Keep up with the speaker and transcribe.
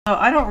So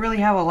I don't really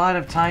have a lot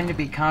of time to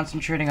be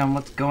concentrating on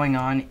what's going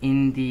on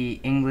in the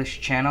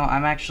English channel.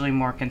 I'm actually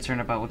more concerned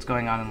about what's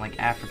going on in like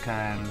Africa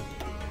and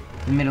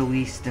the Middle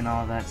East and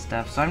all that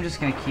stuff. So I'm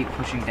just gonna keep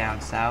pushing down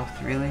south,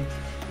 really.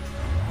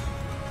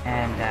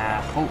 And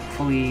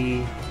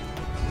hopefully,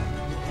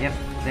 yep,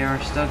 there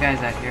are still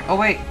guys out here. Oh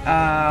wait,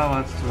 well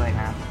it's too late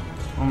now.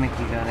 We'll make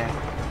you go there.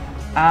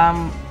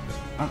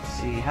 Let's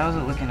see, how's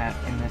it looking at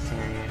in this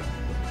area?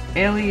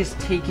 Italy is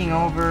taking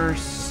over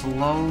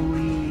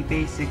slowly,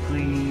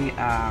 basically.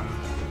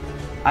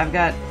 I've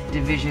got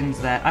divisions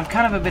that... I'm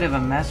kind of a bit of a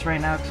mess right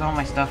now, because all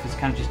my stuff is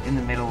kind of just in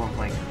the middle of,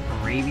 like,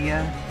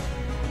 Arabia.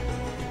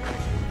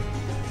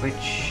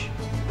 Which...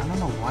 I don't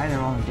know why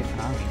they're all in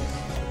different armies.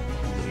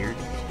 Weird.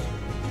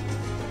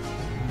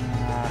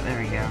 There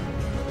we go.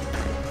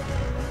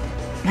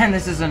 And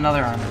this is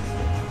another army.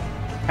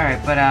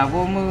 Alright, but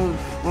we'll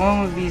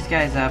move these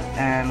guys up,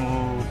 and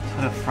we'll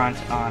put a front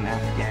on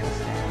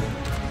Afghanistan.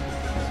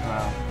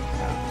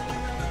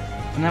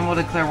 And then we'll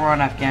declare war on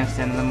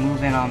Afghanistan and then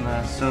move in on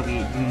the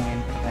Soviet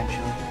Union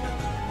eventually.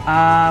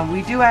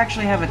 We do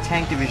actually have a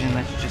tank division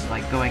that's just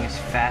like going as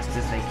fast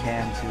as they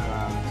can to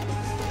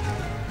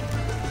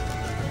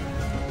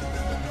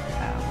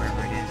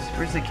wherever it is.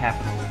 Where's the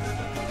capital?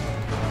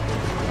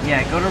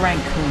 Yeah, go to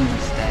Rangoon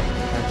instead.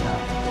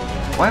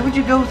 Because, why would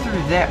you go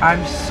through there?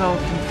 I'm so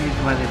confused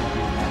why they would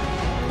do that.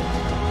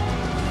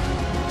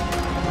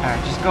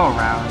 Alright, just go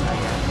around, I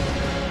guess.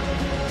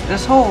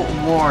 This whole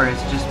war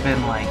has just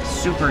been, like,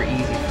 super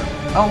easy for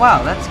me. Oh,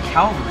 wow, that's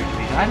cavalry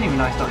division. I didn't even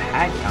know I still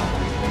had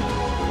cavalry division.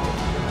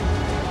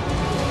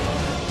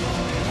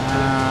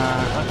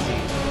 Let's see.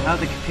 How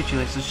the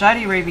capitulate. So,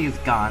 Saudi Arabia is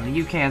gone.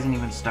 The UK hasn't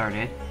even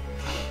started.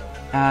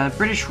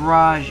 British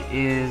Raj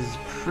is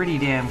pretty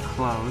damn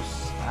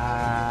close.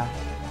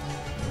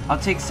 I'll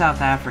take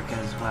South Africa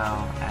as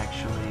well,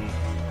 actually.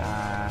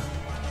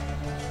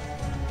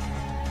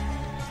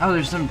 Oh,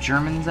 there's some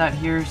Germans out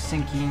here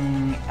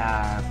sinking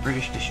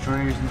British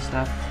destroyers and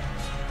stuff.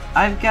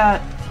 I've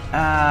got, do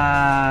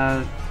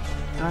I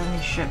have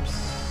any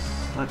ships?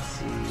 Let's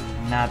see.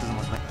 Nah, it doesn't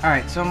look like.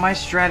 Alright, so my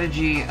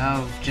strategy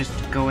of just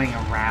going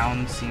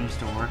around seems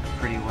to work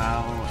pretty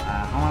well.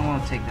 How long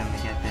will it take them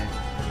to get there?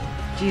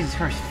 Jesus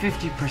Christ,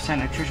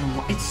 50% attrition.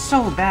 It's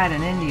so bad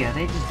in India.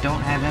 They just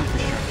don't have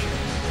infrastructure.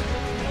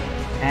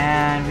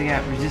 And we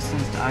got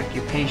resistance to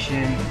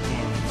occupation in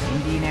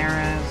Indian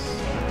eras.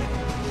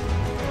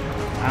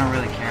 I don't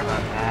really care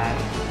about that.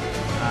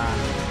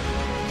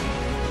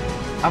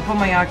 I'll put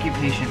my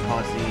occupation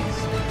policies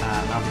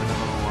up in a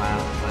little while,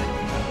 but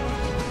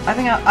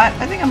you know, I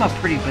think I'm a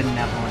pretty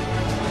benevolent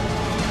person.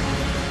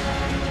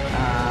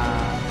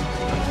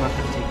 Let's let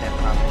them take that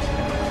province.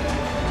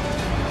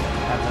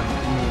 Have them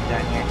move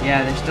down here.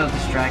 Yeah, they're still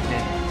distracted.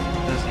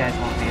 Those guys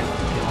won't be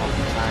able to kill all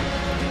the time.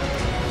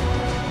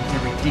 It's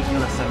a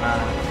ridiculous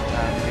amount of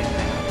division.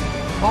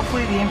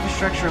 Hopefully the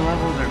infrastructure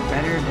levels are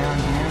better down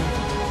here.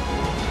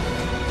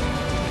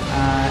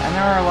 And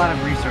there are a lot of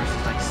resources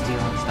like steel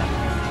and stuff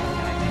here.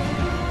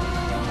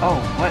 Oh,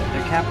 what?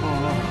 Their capital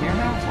is over here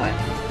now? What?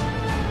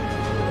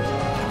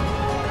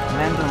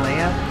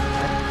 Mandalaya?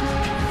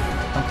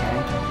 Okay.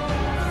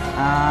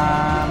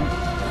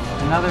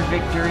 Another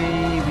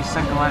victory. We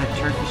sunk a lot of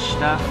Turkish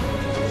stuff.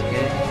 That's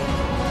good.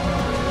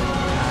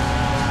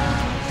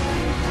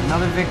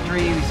 Another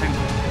victory. We sunk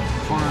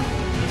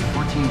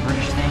 14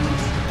 British things.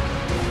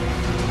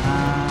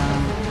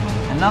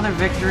 Another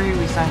victory.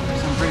 We sunk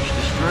some British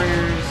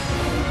destroyers.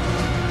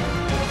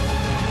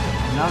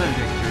 Another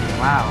victory.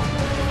 Wow.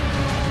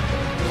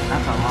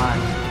 That's a lot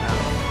of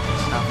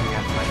stuff we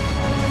got fighting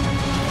on.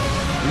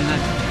 There's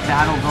a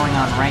battle going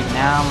on right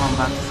now. I'm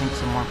about to sink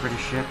some more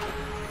British ship.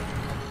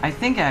 I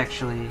think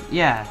actually,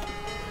 yeah.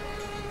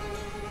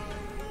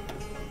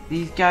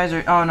 These guys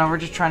are... Oh no, we're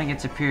just trying to get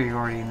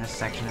superiority in this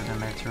section of the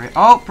Mediterranean.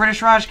 Oh,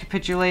 British Raj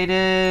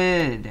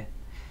capitulated!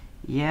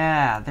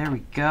 Yeah, there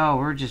we go.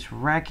 We're just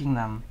wrecking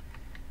them.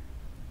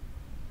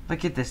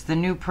 Look at this. The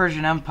new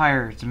Persian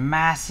Empire. It's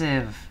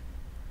massive.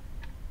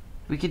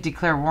 We could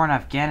declare war on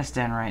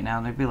Afghanistan right now.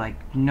 There'd be like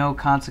no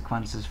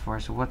consequences for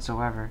us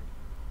whatsoever.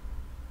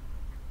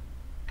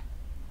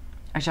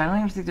 Actually, I don't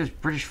even think there's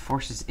British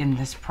forces in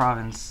this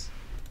province.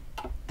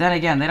 Then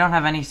again, they don't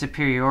have any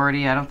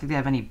superiority. I don't think they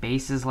have any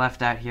bases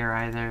left out here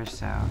either,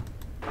 so...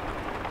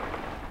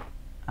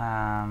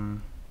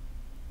 I'm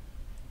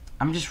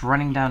just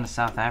running down to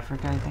South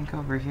Africa, I think,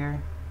 over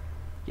here.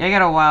 Yeah, I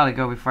got a while to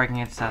go before I can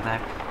get to South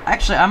Africa.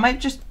 Actually, I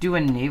might just do a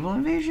naval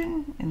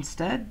invasion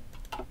instead.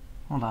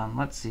 Hold on,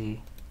 let's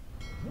see.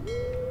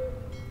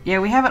 Yeah,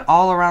 we have it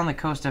all around the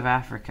coast of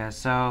Africa,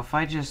 so if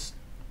I just...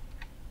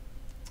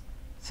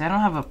 See, I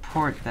don't have a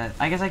port that...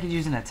 I guess I could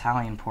use an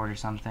Italian port or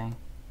something.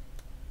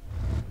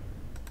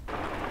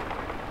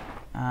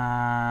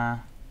 Oh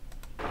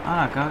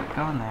no,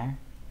 go in there.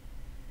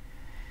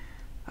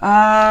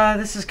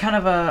 This is kind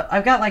of a...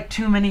 I've got like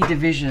too many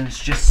divisions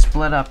just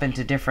split up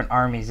into different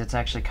armies. It's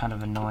actually kind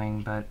of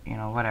annoying, but, you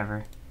know,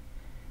 whatever.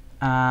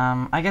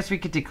 I guess we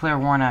could declare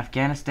war on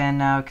Afghanistan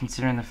now,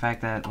 considering the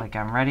fact that, like,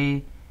 I'm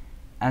ready.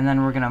 And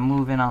then we're gonna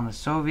move in on the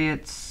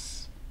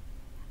Soviets.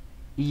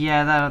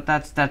 Yeah,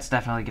 that's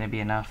definitely gonna be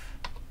enough.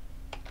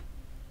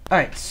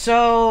 Alright,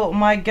 so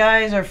my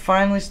guys are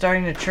finally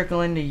starting to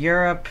trickle into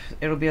Europe.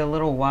 It'll be a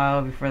little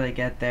while before they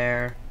get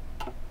there.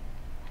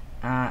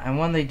 And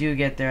when they do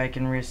get there, I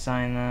can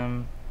reassign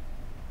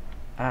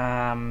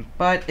them.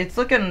 But it's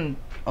looking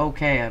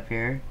okay up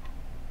here.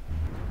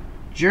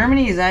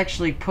 Germany is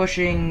actually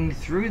pushing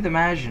through the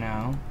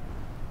Maginot.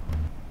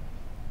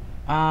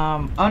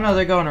 Oh no,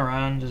 they're going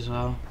around as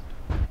well.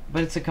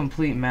 But it's a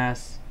complete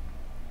mess.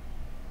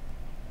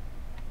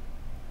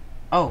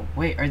 Oh,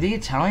 wait, are the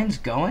Italians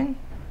going?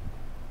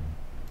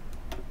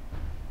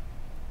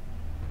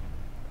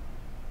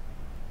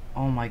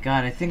 Oh my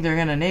god, I think they're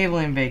gonna naval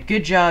invade.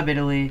 Good job,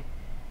 Italy.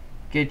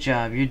 Good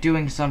job. You're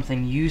doing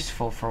something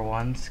useful for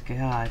once.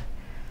 God.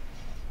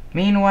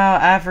 Meanwhile,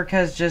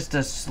 Africa's just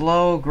a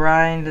slow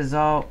grind as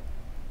all...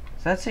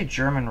 Does that say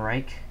German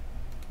Reich?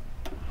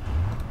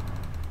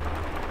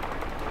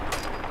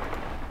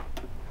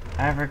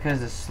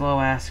 Africa's a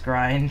slow-ass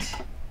grind.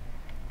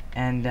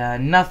 And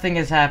nothing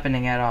is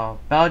happening at all.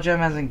 Belgium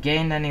hasn't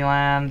gained any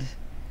land.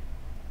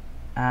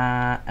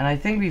 And I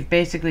think we've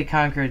basically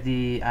conquered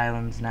the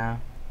islands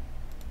now.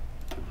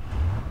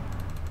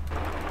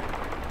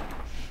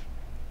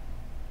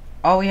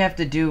 All we have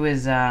to do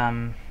is,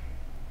 where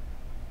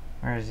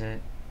is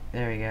it?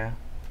 There we go.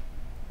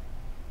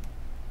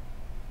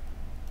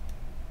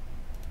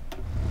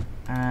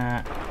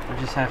 We'll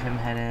just have him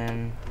head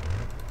in,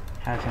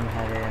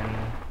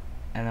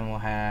 and then we'll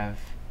have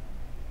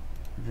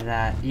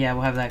that. Yeah,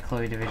 we'll have that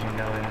Chloe division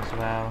going as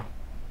well.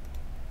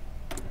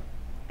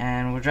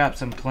 And we'll drop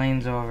some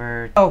planes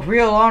over. Oh,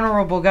 real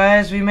honorable,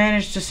 guys. We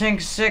managed to sink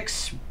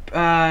 6,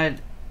 I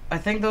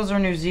think those are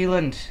New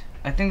Zealand.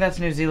 I think that's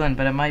New Zealand,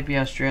 but it might be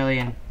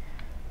Australian.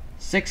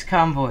 6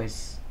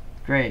 convoys.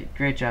 Great.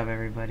 Great job,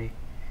 everybody.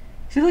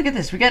 See, look at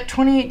this. We got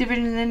 28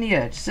 divisions in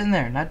India. Just sitting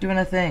there, not doing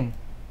a thing.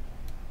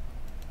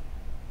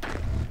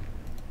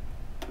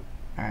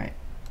 Alright.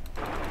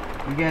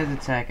 You guys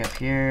attack up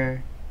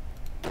here.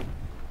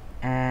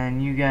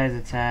 And you guys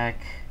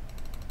attack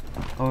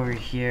over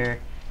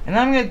here. And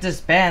then I'm going to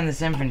disband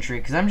this infantry,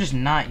 because I'm just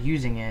not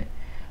using it.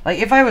 Like,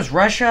 if I was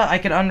Russia, I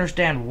could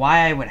understand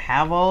why I would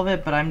have all of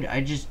it, but I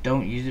just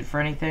don't use it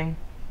for anything.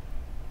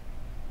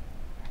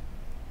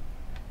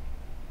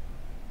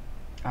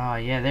 Oh,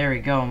 yeah, there we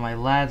go. My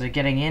lads are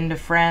getting into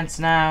France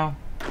now.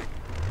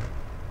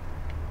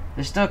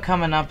 They're still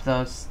coming up,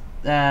 though.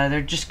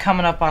 They're just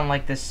coming up on,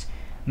 like, this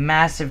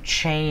massive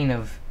chain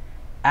of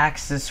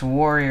Axis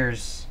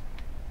warriors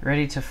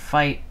ready to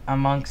fight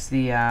amongst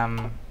the,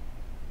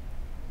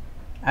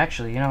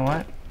 Actually, you know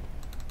what?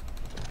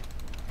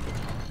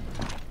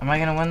 Am I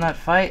gonna win that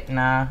fight?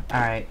 Nah.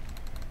 Alright.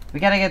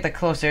 We gotta get the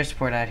close air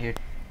support out here.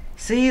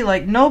 See,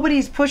 like,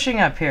 nobody's pushing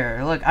up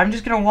here. Look, I'm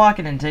just gonna walk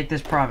in and take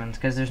this province,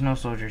 because there's no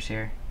soldiers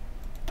here.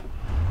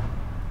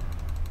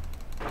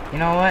 You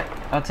know what?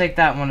 I'll take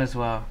that one as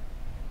well.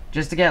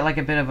 Just to get, like,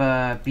 a bit of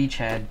a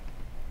beachhead.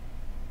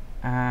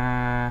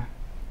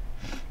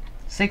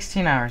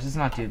 16 hours. It's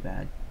not too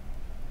bad.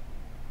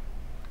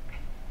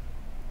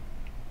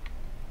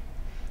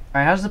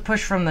 Alright, how's the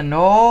push from the...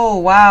 No,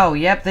 wow,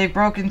 yep, they've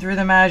broken through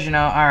the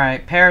Maginot.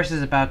 Alright, Paris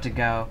is about to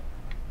go.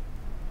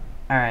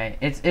 Alright,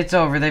 it's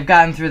over. They've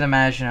gotten through the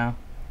Maginot.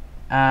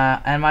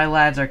 And my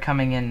lads are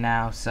coming in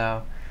now,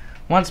 so...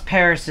 Once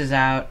Paris is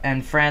out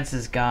and France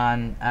is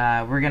gone,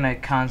 we're gonna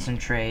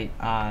concentrate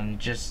on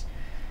just...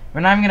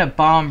 We're not even gonna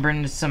bomb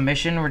Britain's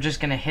submission, we're just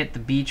gonna hit the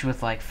beach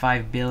with like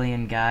 5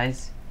 billion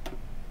guys.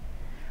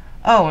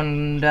 Oh,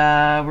 and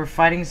we're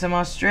fighting some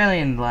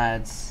Australian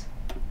lads.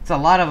 It's a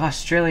lot of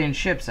Australian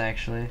ships,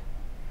 actually.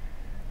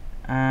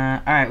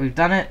 Alright, we've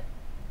done it.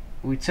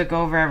 We took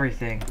over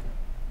everything.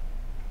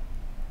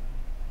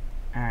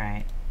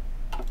 Alright.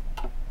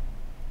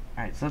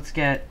 Alright, so let's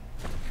get...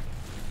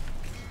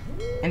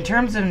 In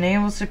terms of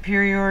naval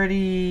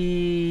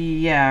superiority...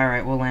 Yeah,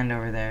 alright, we'll land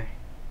over there.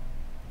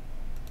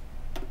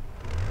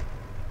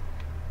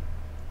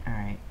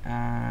 Alright,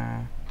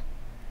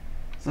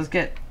 so let's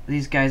get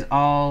these guys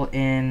all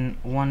in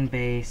one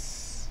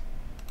base.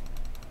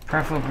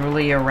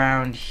 Preferably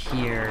around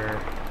here.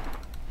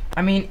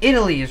 I mean,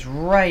 Italy is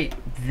right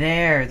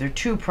there. They're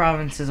 2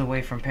 provinces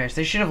away from Paris.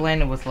 They should have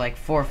landed with like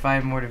 4 or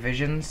 5 more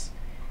divisions,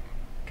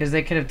 because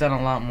they could have done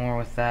a lot more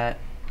with that.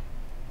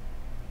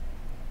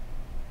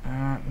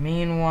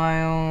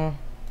 Meanwhile,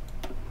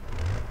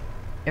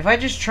 if I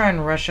just try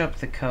and rush up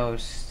the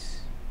coast,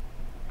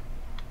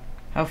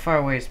 how far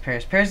away is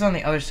Paris? Paris is on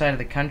the other side of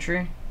the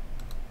country.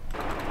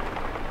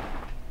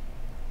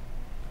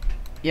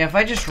 Yeah, if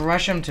I just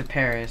rush them to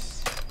Paris...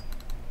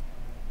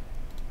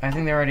 I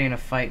think they're already in a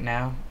fight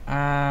now.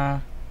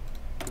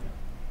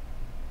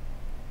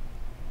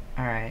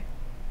 Alright.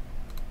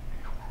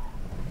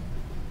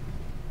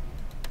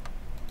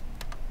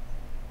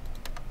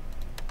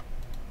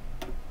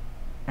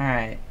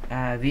 Alright.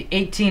 The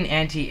 18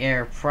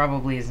 anti-air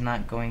probably is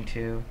not going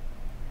to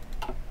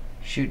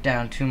shoot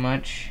down too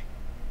much.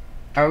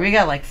 Alright, we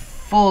got like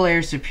full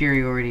air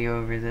superiority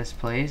over this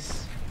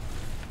place.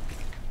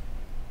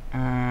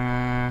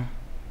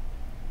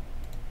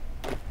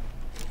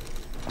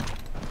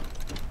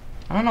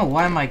 I don't know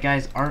why my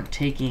guys aren't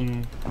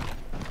taking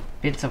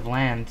bits of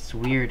land. It's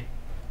weird.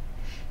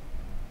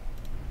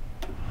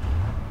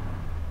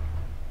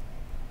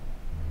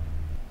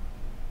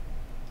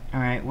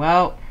 Alright,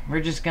 well,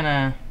 we're just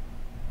gonna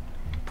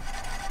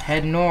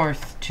head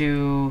north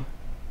to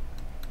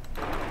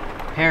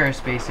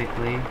Paris,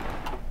 basically.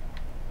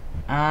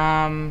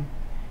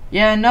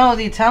 Yeah, no,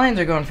 the Italians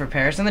are going for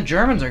Paris, and the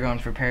Germans are going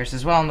for Paris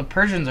as well, and the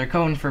Persians are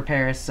going for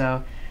Paris,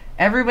 so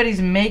everybody's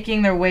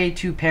making their way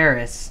to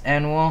Paris,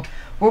 and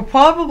we'll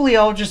probably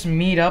all just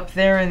meet up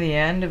there in the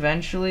end,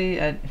 eventually.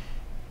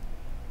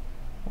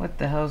 What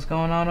the hell's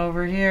going on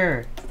over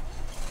here?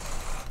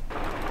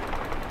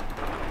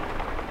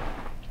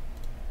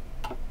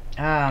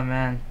 Ah,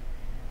 man.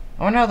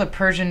 I wonder how the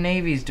Persian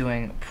Navy's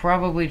doing.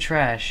 Probably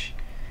trash.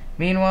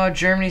 Meanwhile,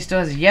 Germany still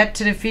has yet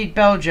to defeat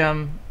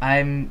Belgium.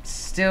 I'm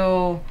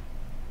still...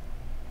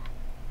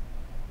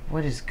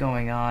 What is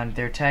going on?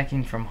 They're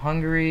attacking from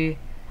Hungary.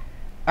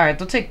 Alright,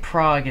 they'll take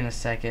Prague in a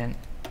second.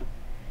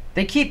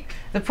 The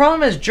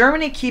problem is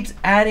Germany keeps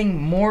adding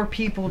more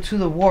people to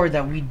the war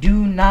that we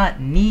do not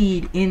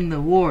need in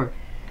the war.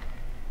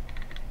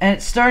 And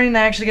it's starting to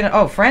actually get...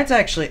 Oh, France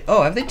actually...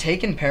 Oh, have they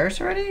taken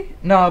Paris already?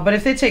 No, but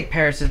if they take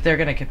Paris, they're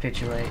going to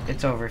capitulate.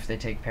 It's over if they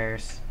take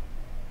Paris.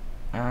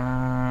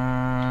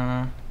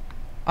 Oh,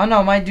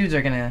 no, my dudes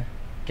are going to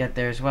get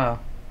there as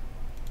well.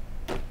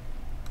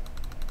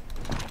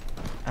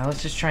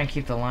 Let's just try and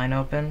keep the line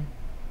open.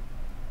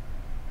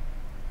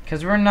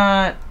 Because we're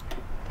not...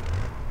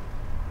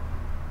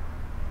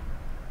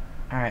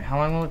 Alright, how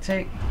long will it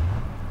take?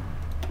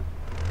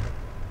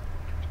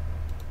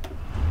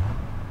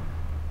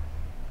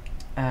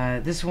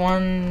 This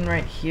one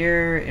right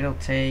here, it'll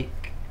take...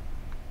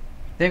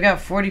 They've got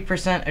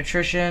 40%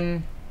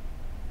 attrition.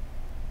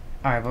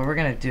 Alright, but we're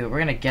gonna do it. We're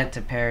gonna get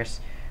to Paris.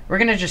 We're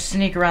gonna just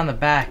sneak around the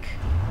back.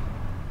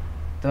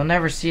 They'll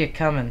never see it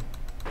coming.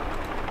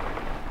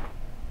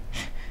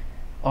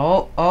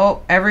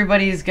 Oh,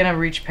 everybody's gonna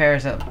reach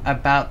Paris at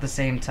about the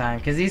same time.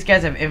 Because these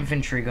guys have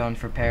infantry going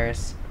for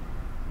Paris.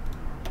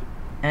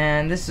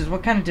 And this is...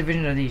 What kind of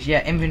division are these?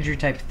 Yeah, infantry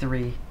type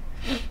 3.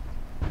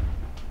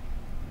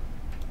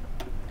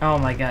 Oh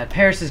my god,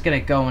 Paris is gonna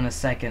go in a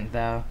second,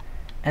 though.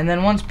 And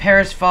then once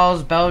Paris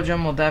falls,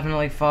 Belgium will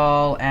definitely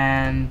fall,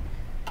 and...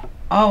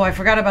 Oh, I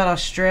forgot about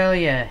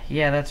Australia.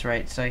 Yeah, that's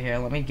right. So here,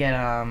 let me get,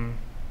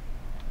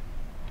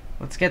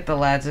 let's get the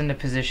lads into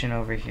position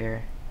over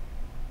here.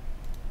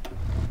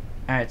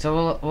 Alright,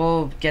 so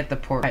we'll get the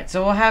port. Alright,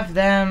 so we'll have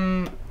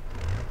them...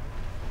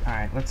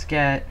 Alright, let's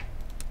get...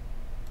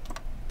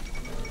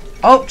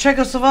 Oh,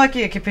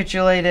 Czechoslovakia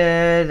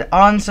capitulated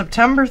on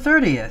September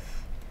 30th.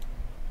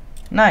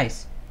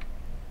 Nice.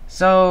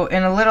 So,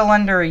 in a little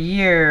under a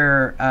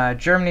year,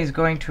 Germany's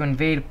going to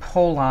invade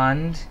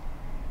Poland.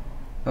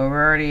 But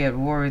we're already at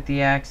war with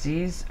the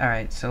Axis.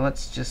 Alright, so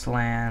let's just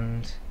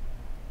land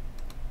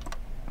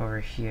over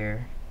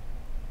here.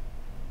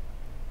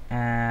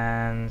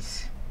 And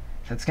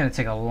that's going to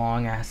take a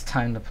long-ass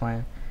time to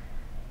plan.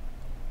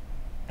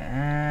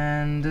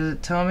 And does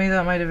it tell me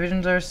that my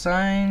divisions are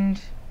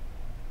assigned?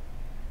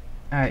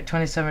 Alright,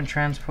 27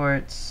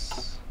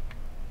 transports.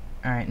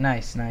 Alright,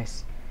 nice,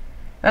 nice.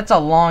 That's a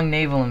long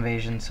naval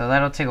invasion, so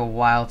that'll take a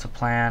while to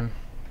plan.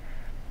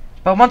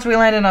 But once we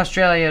land in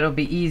Australia, it'll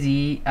be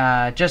easy.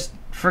 Just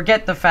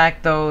forget the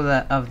fact, though,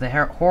 that of the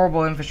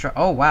horrible infrastructure.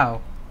 Oh,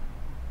 wow.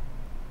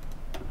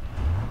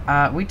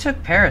 We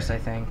took Paris, I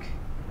think.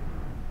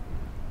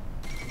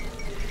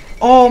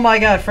 Oh my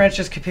god, France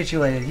just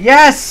capitulated.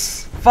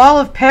 Yes! Fall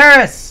of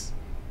Paris!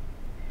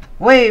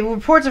 Wait,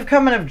 reports have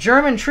come in of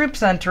German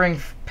troops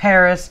entering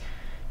Paris.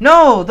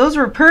 No, those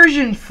were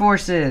Persian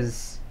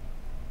forces.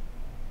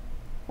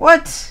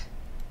 What?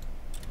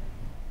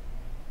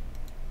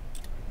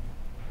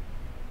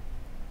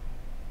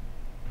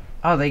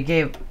 Oh, they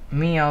gave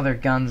me all their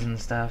guns and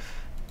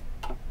stuff.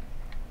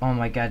 Oh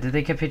my god, did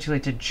they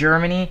capitulate to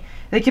Germany?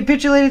 They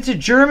capitulated to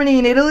Germany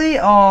and Italy?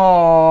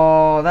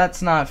 Oh,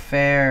 that's not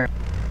fair.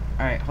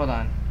 Alright, hold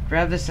on.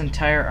 Grab this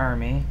entire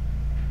army.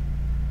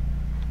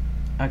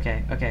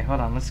 Okay,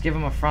 hold on. Let's give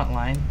them a front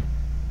line.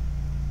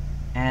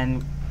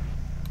 And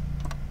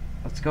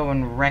let's go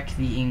and wreck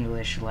the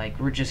English. Like,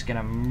 we're just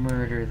gonna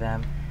murder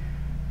them.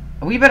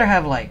 We better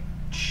have, like,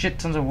 shit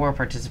tons of war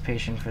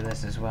participation for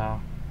this as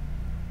well.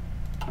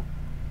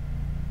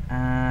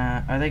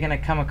 Are they gonna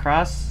come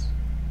across?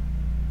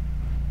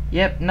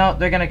 Yep, no,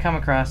 they're gonna come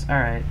across.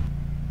 Alright.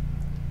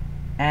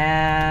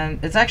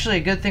 And it's actually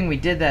a good thing we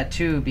did that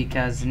too,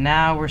 because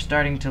now we're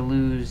starting to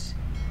lose...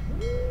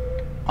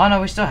 Oh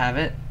no, we still have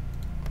it.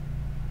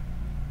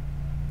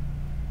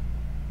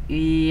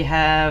 We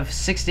have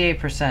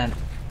 68%.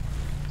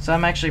 So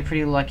I'm actually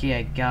pretty lucky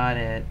I got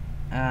it.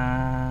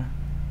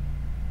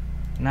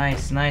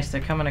 Nice, nice,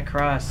 they're coming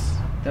across.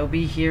 They'll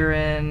be here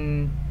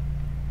in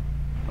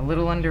a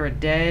little under a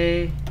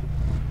day.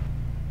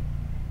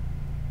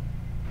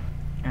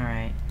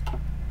 Alright.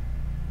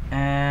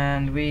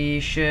 And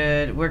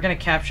we're gonna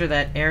capture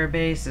that air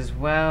base as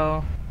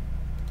well.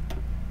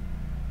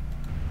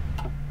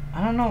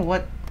 I don't know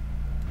what...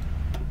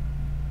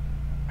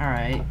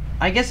 Alright.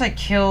 I guess I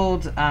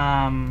killed, but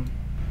I'm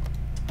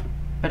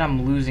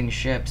losing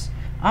ships.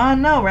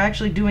 No, we're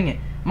actually doing it.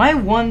 My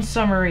one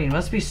submarine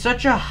must be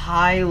such a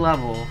high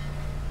level.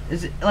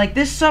 Is it, like,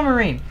 this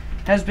submarine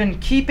has been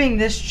keeping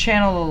this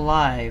channel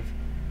alive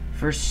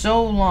for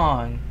so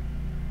long.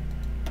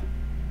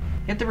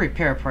 Get the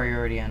repair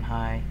priority on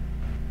high.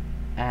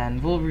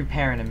 And we'll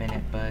repair in a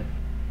minute, but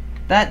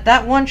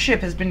that one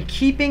ship has been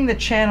keeping the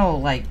channel,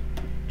 like,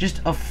 just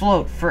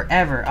afloat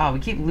forever. Oh, we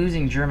keep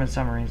losing German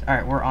submarines.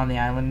 Alright, we're on the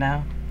island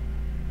now.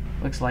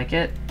 Looks like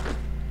it.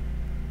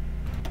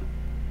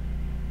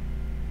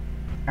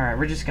 Alright,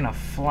 we're just gonna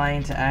fly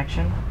into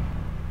action.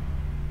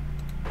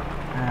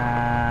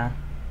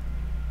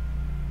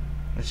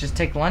 Let's just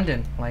take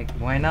London. Like,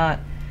 why not?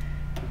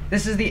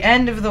 This is the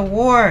end of the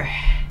war.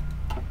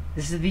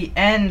 This is the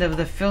end of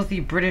the filthy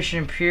British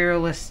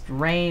imperialist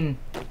reign.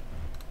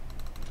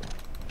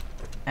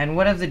 And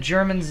what have the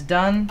Germans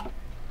done?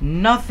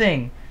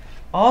 Nothing.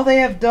 All they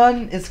have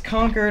done is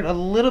conquered a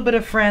little bit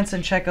of France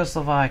and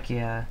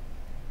Czechoslovakia.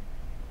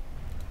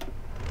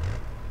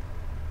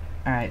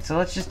 Alright, so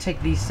let's just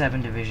take these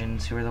 7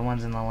 divisions, who are the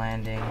ones in the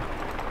landing,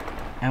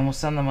 and we'll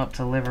send them up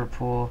to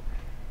Liverpool.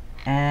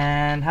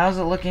 And how's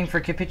it looking for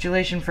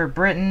capitulation for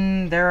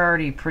Britain? They're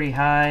already pretty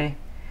high.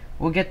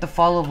 We'll get the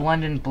fall of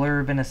London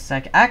blurb in a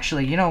sec.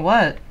 Actually, you know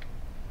what?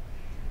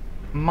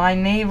 My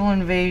naval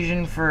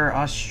invasion for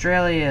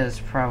Australia is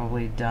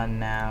probably done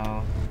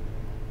now.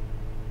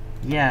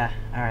 Yeah,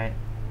 alright.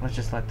 Let's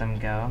just let them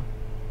go.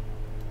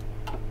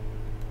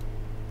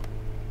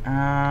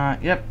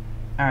 Yep.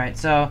 Alright,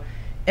 so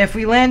if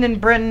we land in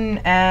Britain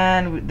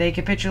and they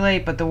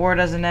capitulate but the war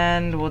doesn't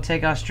end, we'll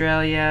take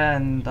Australia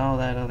and all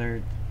that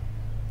other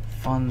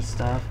fun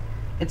stuff.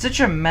 It's such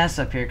a mess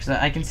up here because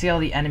I can see all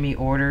the enemy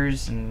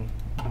orders and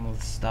all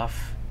the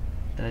stuff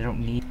that I don't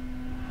need.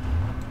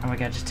 Oh my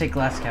god, just take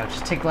Glasgow.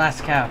 Just take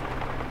Glasgow.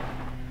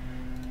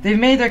 They've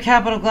made their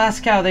capital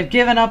Glasgow. They've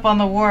given up on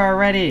the war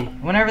already.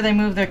 Whenever they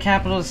move their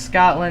capital to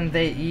Scotland,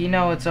 you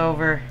know it's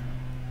over.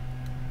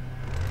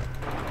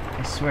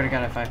 I swear to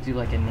god if I have to do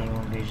like a naval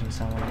invasion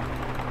somewhere.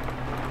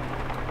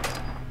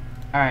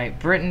 Alright,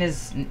 Britain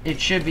is...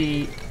 It should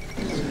be...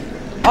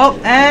 Oh,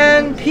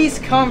 and peace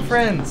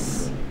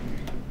conference!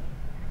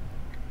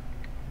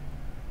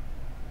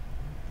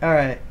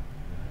 Alright.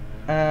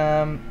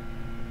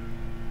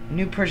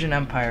 New Persian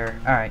Empire.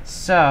 Alright,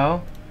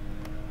 so...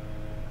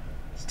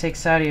 Let's take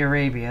Saudi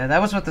Arabia.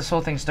 That was what this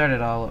whole thing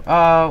started all...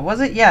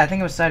 was it? Yeah, I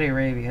think it was Saudi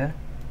Arabia.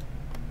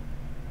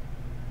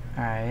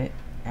 Alright.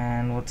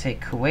 And we'll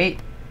take Kuwait.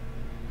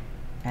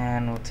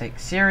 And we'll take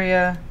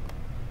Syria.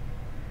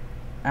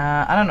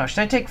 I don't know.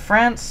 Should I take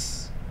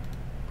France?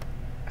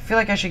 I feel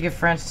like I should give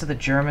France to the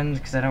Germans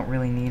because I don't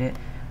really need it.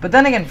 But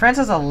then again, France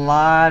has a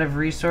lot of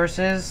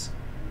resources.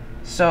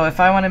 So if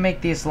I want to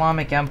make the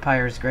Islamic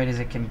Empire as great as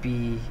it can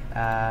be,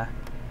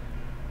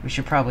 we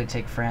should probably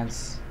take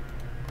France.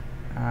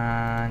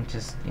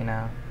 Just, you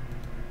know,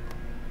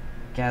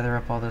 gather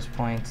up all those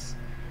points.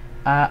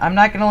 I'm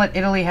not going to let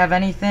Italy have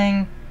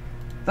anything.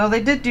 Though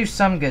they did do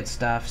some good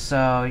stuff,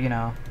 so, you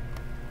know.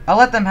 I'll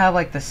let them have,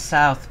 like, the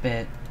south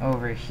bit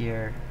over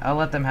here. I'll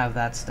let them have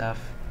that stuff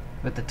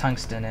with the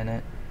tungsten in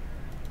it.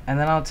 And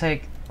then I'll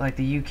take, like,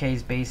 the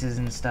UK's bases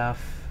and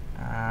stuff.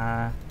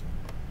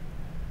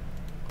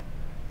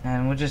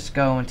 And we'll just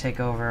go and take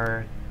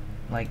over,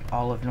 like,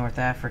 all of North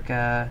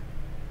Africa.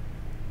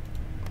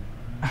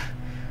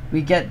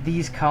 We get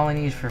these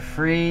colonies for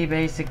free,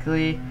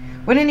 basically.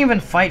 We didn't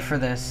even fight for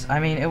this. I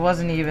mean, it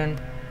wasn't even...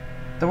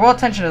 The world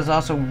tension is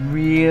also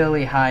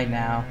really high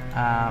now.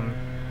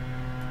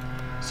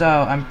 So,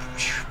 I'm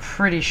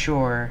pretty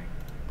sure.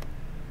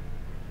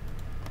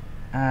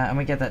 And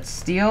we get that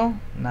steel.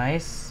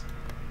 Nice.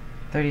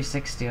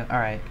 36 steel.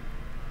 Alright.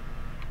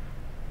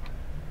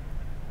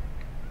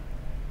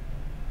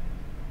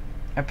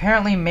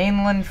 Apparently,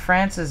 mainland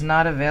France is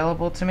not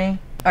available to me.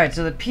 Alright,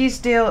 so the peace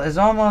deal is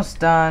almost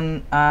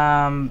done.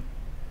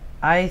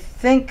 I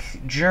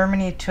think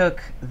Germany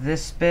took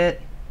this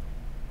bit.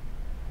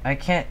 I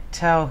can't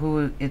tell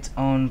who it's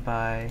owned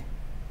by.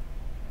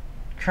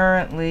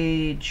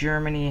 Currently,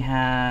 Germany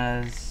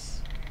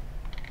has...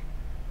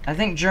 I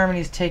think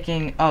Germany's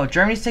taking... Oh,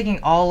 Germany's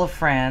taking all of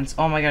France.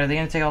 Oh my god, are they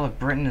going to take all of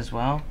Britain as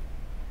well?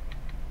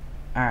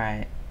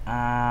 Alright.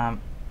 And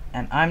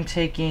I'm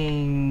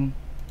taking...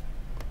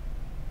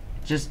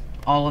 just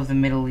all of the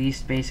Middle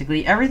East,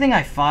 basically. Everything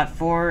I fought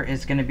for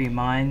is going to be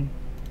mine.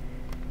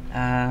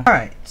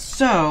 Alright,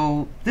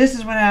 so this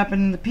is what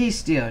happened in the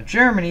peace deal.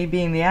 Germany,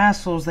 being the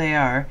assholes they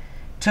are,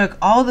 took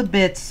all the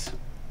bits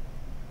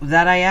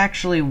that I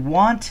actually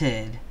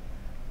wanted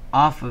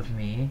off of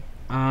me.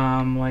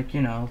 Like,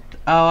 you know,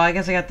 oh, I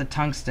guess I got the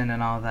tungsten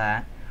and all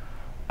that.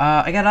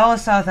 I got all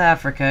of South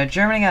Africa.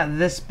 Germany got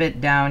this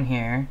bit down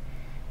here.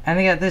 And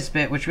they got this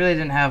bit, which really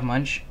didn't have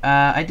much.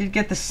 I did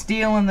get the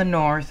steel in the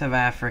north of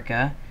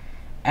Africa.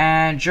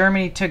 And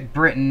Germany took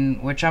Britain,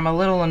 which I'm a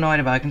little annoyed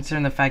about,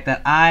 considering the fact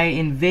that I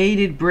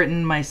invaded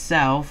Britain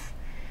myself.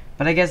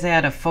 But I guess they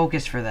had a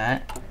focus for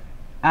that.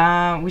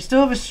 We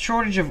still have a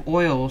shortage of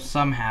oil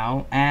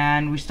somehow,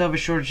 and we still have a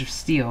shortage of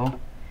steel.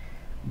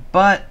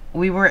 But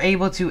we were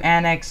able to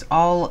annex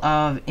all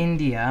of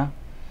India.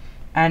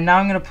 And now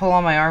I'm going to pull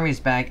all my armies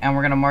back, and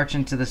we're going to march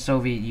into the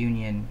Soviet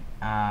Union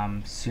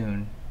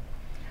soon.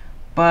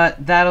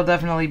 But that'll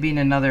definitely be in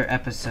another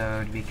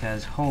episode,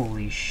 because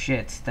holy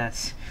shit,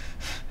 that's...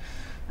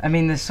 I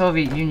mean, the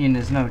Soviet Union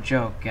is no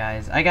joke,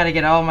 guys. I gotta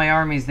get all my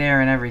armies there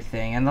and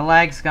everything. And the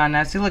lag's gone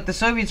now. See, look, the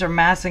Soviets are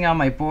massing on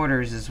my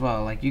borders as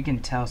well. Like, you can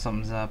tell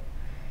something's up.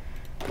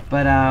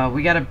 But,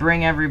 we gotta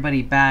bring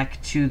everybody back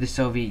to the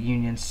Soviet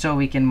Union so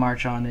we can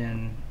march on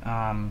in,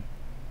 and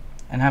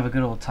have a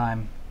good old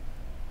time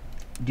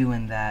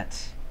doing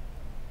that.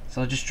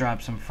 So I'll just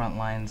drop some front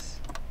lines.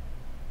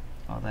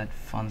 All that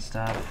fun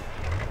stuff.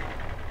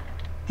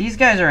 These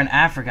guys are in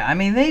Africa. I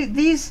mean,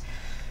 these...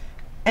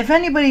 If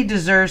anybody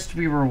deserves to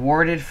be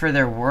rewarded for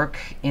their work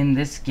in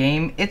this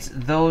game, it's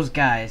those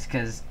guys,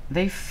 because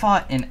they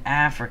fought in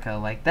Africa.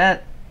 Like,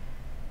 that's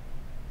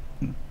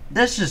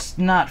just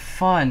not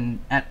fun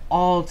at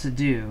all to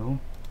do.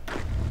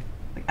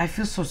 Like, I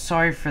feel so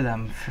sorry for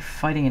them for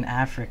fighting in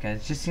Africa.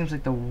 It just seems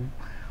like the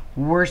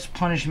worst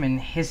punishment in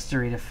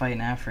history to fight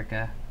in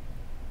Africa.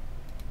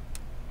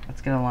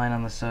 Let's get a line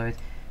on the Soviets.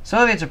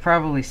 Soviets are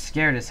probably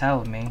scared as hell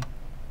of me.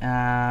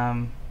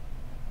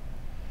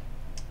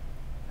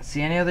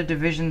 See any other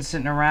divisions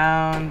sitting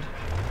around?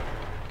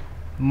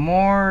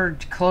 More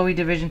Chloe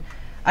division.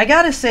 I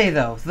gotta say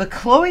though, the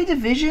Chloe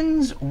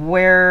divisions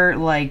were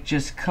like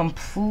just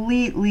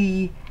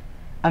completely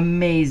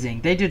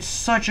amazing. They did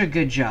such a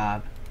good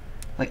job.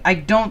 Like, I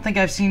don't think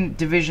I've seen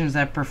divisions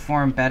that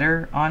perform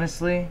better,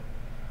 honestly,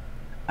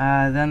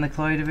 than the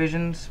Chloe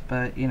divisions,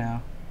 but you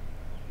know.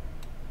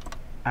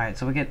 Alright,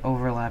 so we get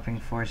overlapping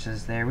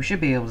forces there. We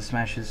should be able to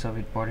smash the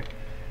Soviet border.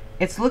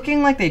 It's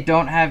looking like they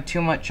don't have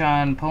too much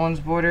on Poland's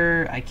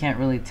border. I can't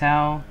really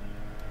tell.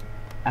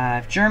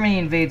 If Germany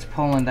invades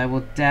Poland, I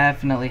will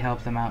definitely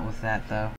help them out with that, though.